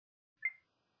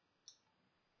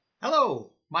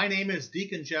Hello, my name is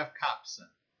Deacon Jeff Copson,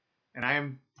 and I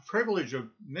am privileged of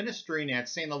ministering at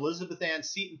St. Elizabeth Ann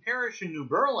Seton Parish in New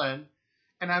Berlin,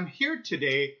 and I'm here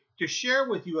today to share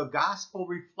with you a gospel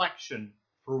reflection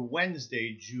for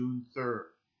Wednesday, June 3rd.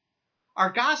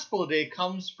 Our gospel today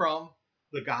comes from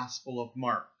the Gospel of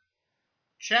Mark,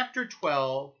 chapter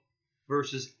 12,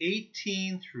 verses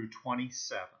 18 through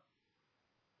 27.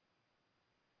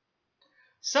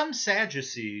 Some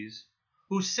Sadducees,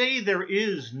 who say there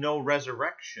is no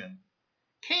resurrection,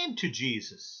 came to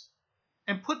Jesus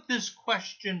and put this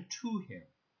question to him,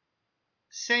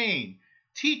 saying,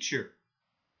 "Teacher,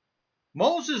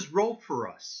 Moses wrote for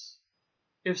us,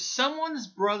 if someone's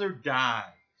brother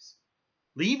dies,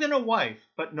 leaving a wife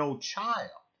but no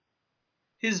child,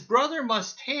 his brother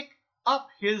must take up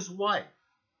his wife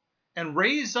and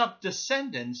raise up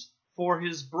descendants for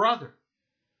his brother.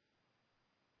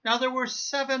 Now there were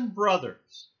 7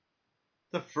 brothers.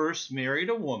 The first married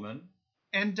a woman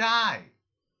and died,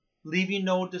 leaving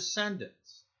no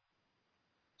descendants.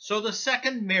 So the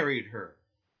second married her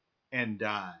and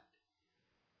died,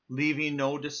 leaving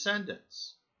no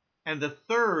descendants, and the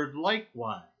third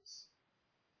likewise.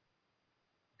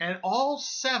 And all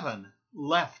 7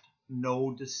 left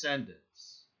no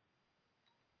descendants.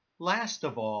 Last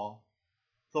of all,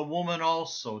 the woman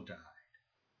also died.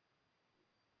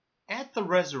 At the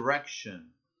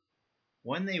resurrection,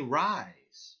 when they rise,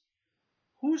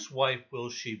 whose wife will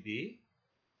she be?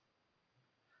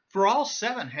 For all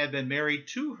 7 had been married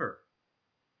to her."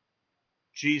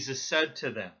 Jesus said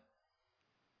to them,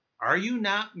 "Are you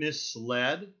not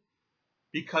misled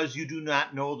because you do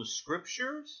not know the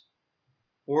Scriptures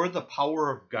or the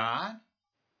power of God?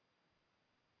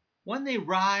 When they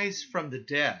rise from the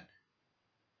dead,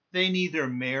 they neither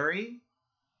marry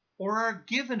or are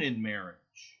given in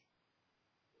marriage,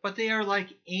 but they are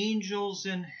like angels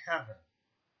in heaven.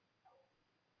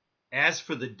 As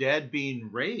for the dead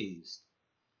being raised,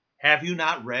 have you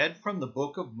not read from the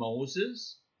book of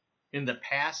Moses, in the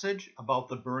passage about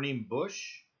the burning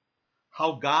bush,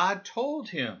 how God told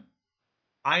him,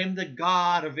 'I am the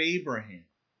God of Abraham,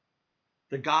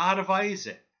 the God of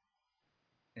Isaac,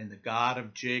 and the God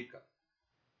of Jacob'?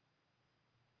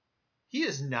 He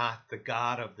is not the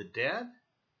God of the dead,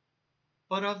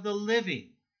 but of the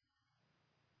living.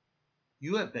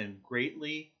 You have been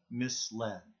greatly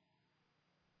misled."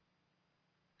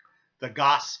 The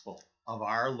gospel of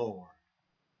our Lord.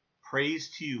 Praise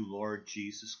to you, Lord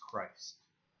Jesus Christ.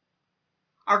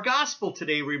 Our gospel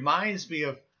today reminds me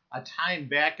of a time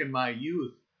back in my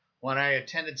youth when I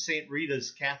attended St.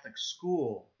 Rita's Catholic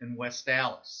School in West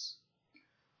Allis.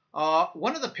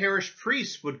 One of the parish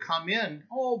priests would come in,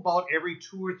 about every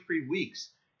 2 or 3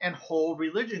 weeks and hold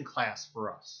religion class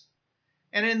for us.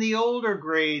 And in the older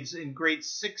grades, in grades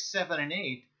 6, 7, and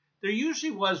 8, there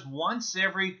usually was once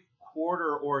every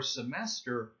quarter or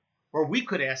semester where we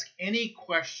could ask any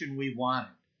question we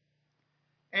wanted.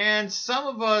 And some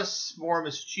of us more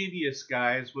mischievous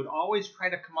guys would always try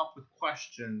to come up with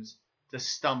questions to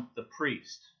stump the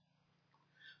priest.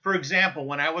 For example,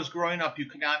 when I was growing up, you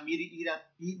could not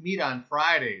eat meat on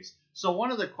Fridays. So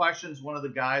one of the questions one of the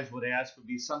guys would ask would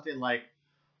be something like,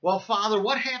 "Well, Father,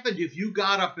 what happened if you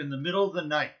got up in the middle of the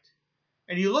night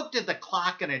and you looked at the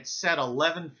clock and it said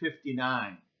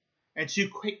 11:59, and so you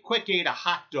quick ate a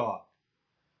hot dog,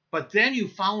 but then you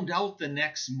found out the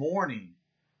next morning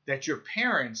that your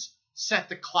parents set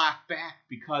the clock back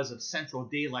because of Central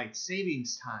Daylight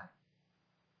Savings Time?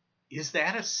 Is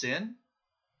that a sin?"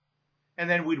 And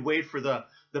then we'd wait for the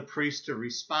priest to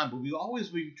respond, but we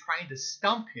always would be trying to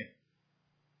stump him.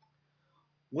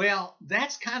 Well,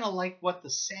 that's kind of like what the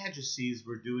Sadducees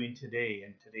were doing today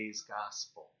in today's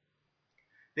gospel.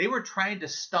 They were trying to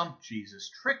stump Jesus,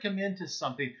 trick him into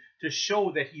something to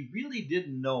show that he really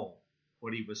didn't know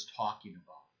what he was talking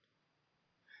about.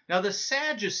 Now, the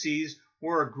Sadducees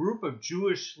were a group of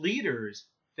Jewish leaders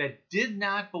that did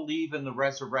not believe in the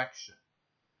resurrection.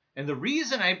 And the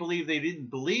reason I believe they didn't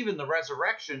believe in the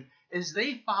resurrection is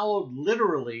they followed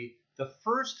literally the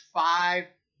first 5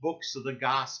 books of the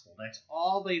gospel. That's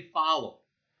all they followed.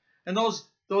 And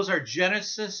those are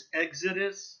Genesis,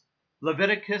 Exodus,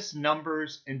 Leviticus,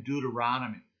 Numbers, and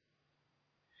Deuteronomy.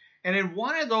 And in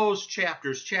one of those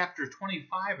chapters, chapter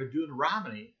 25 of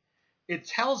Deuteronomy, it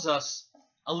tells us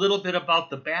a little bit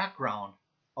about the background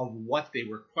of what they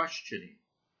were questioning.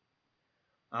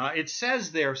 It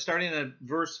says there, starting at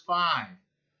verse 5,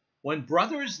 "When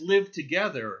brothers live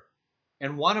together,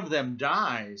 and one of them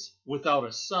dies without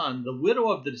a son, the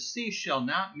widow of the deceased shall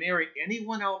not marry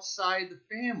anyone outside the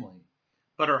family,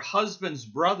 but her husband's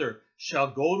brother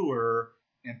shall go to her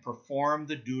and perform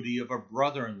the duty of a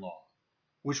brother-in-law,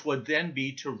 which would then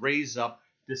be to raise up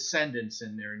descendants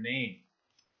in their name.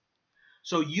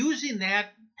 So using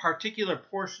that particular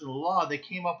portion of the law, they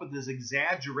came up with this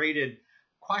exaggerated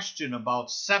question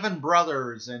about 7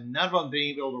 brothers and none of them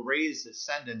being able to raise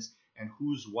descendants, and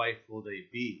whose wife will they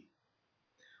be?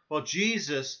 Well,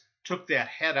 Jesus took that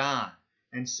head on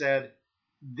and said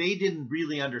they didn't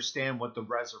really understand what the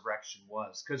resurrection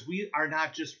was, because we are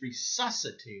not just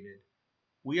resuscitated,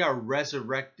 we are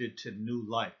resurrected to new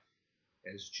life,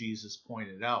 as Jesus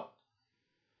pointed out.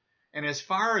 And as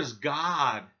far as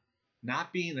God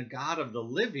not being a God of the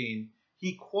living,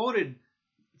 he quoted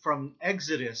from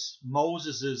Exodus,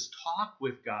 Moses' talk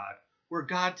with God, where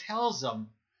God tells him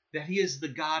that he is the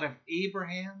God of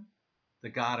Abraham, the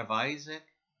God of Isaac,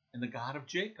 and the God of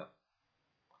Jacob.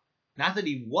 Not that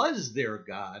he was their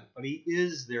God, but he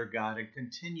is their God and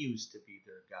continues to be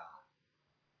their God.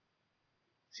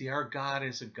 See, our God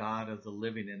is a God of the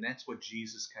living, and that's what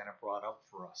Jesus kind of brought up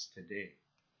for us today.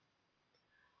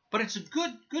 But it's a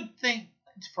good thing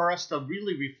for us to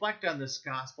really reflect on this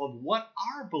gospel of what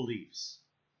our beliefs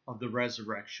of the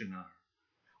resurrection are.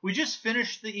 We just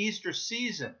finished the Easter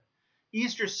season,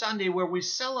 Easter Sunday, where we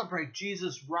celebrate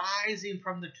Jesus rising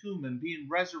from the tomb and being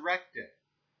resurrected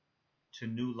to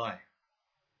new life.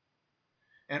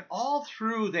 And all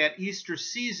through that Easter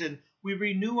season, we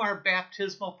renew our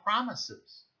baptismal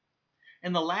promises.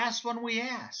 And the last one we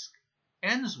ask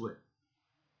ends with,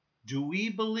 do we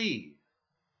believe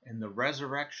in the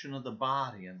resurrection of the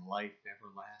body and life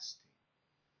everlasting?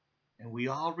 And we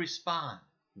all respond,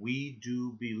 we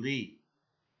do believe.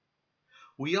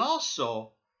 We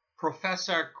also profess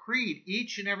our creed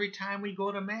each and every time we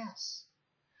go to Mass.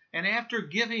 And after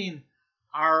giving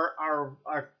our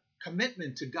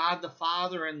commitment to God the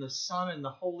Father and the Son and the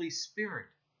Holy Spirit,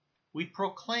 we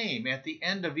proclaim at the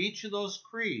end of each of those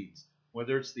creeds,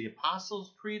 whether it's the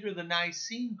Apostles' Creed or the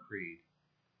Nicene Creed,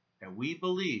 that we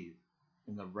believe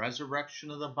in the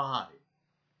resurrection of the body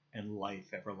and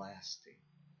life everlasting.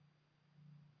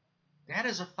 That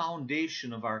is a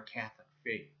foundation of our Catholic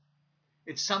faith.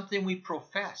 It's something we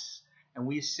profess and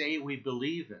we say we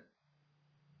believe in.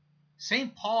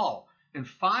 St. Paul, in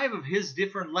 5 of his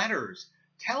different letters,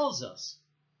 tells us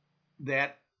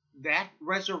that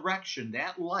resurrection,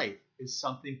 that life, is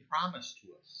something promised to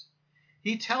us.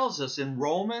 He tells us in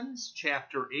Romans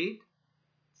chapter 8,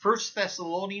 1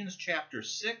 Thessalonians chapter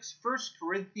 6, 1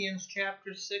 Corinthians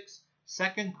chapter 6, 2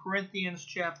 Corinthians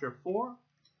chapter 4,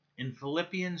 and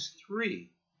Philippians 3,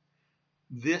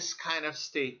 this kind of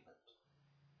statement.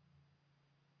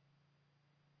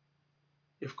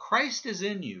 If Christ is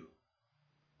in you,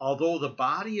 although the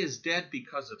body is dead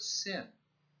because of sin,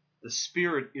 the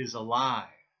spirit is alive,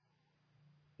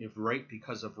 if right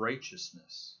because of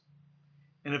righteousness.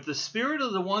 And if the spirit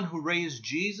of the one who raised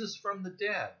Jesus from the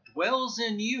dead dwells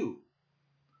in you,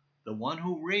 the one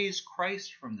who raised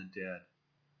Christ from the dead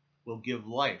will give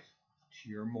life to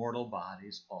your mortal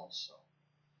bodies also.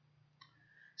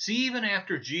 See, even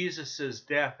after Jesus'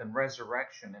 death and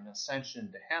resurrection and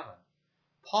ascension to heaven,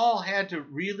 Paul had to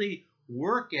really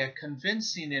work at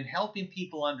convincing and helping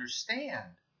people understand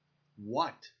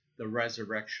what the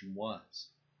resurrection was.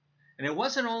 And it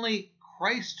wasn't only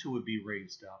Christ who would be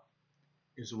raised up.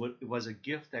 It was a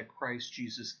gift that Christ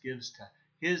Jesus gives to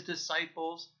his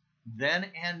disciples then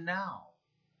and now,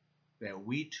 that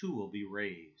we too will be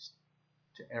raised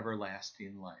to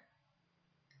everlasting life.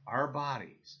 Our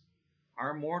bodies,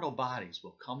 our mortal bodies,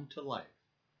 will come to life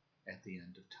at the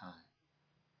end of time.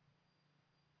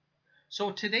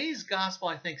 So today's gospel,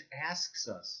 I think, asks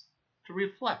us to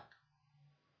reflect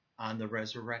on the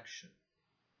resurrection.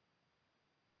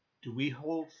 Do we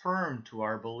hold firm to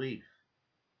our belief,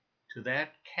 to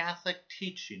that Catholic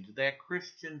teaching, to that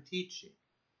Christian teaching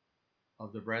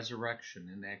of the resurrection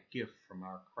and that gift from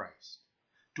our Christ?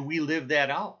 Do we live that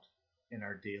out in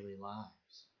our daily lives?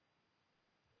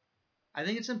 I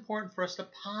think it's important for us to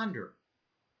ponder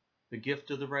the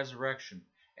gift of the resurrection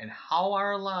and how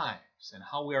our lives and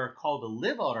how we are called to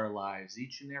live out our lives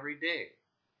each and every day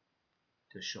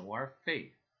to show our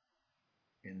faith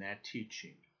in that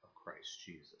teaching of Christ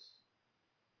Jesus.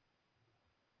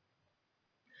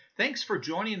 Thanks for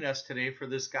joining us today for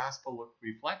this gospel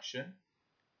reflection.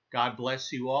 God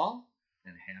bless you all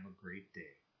and have a great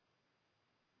day.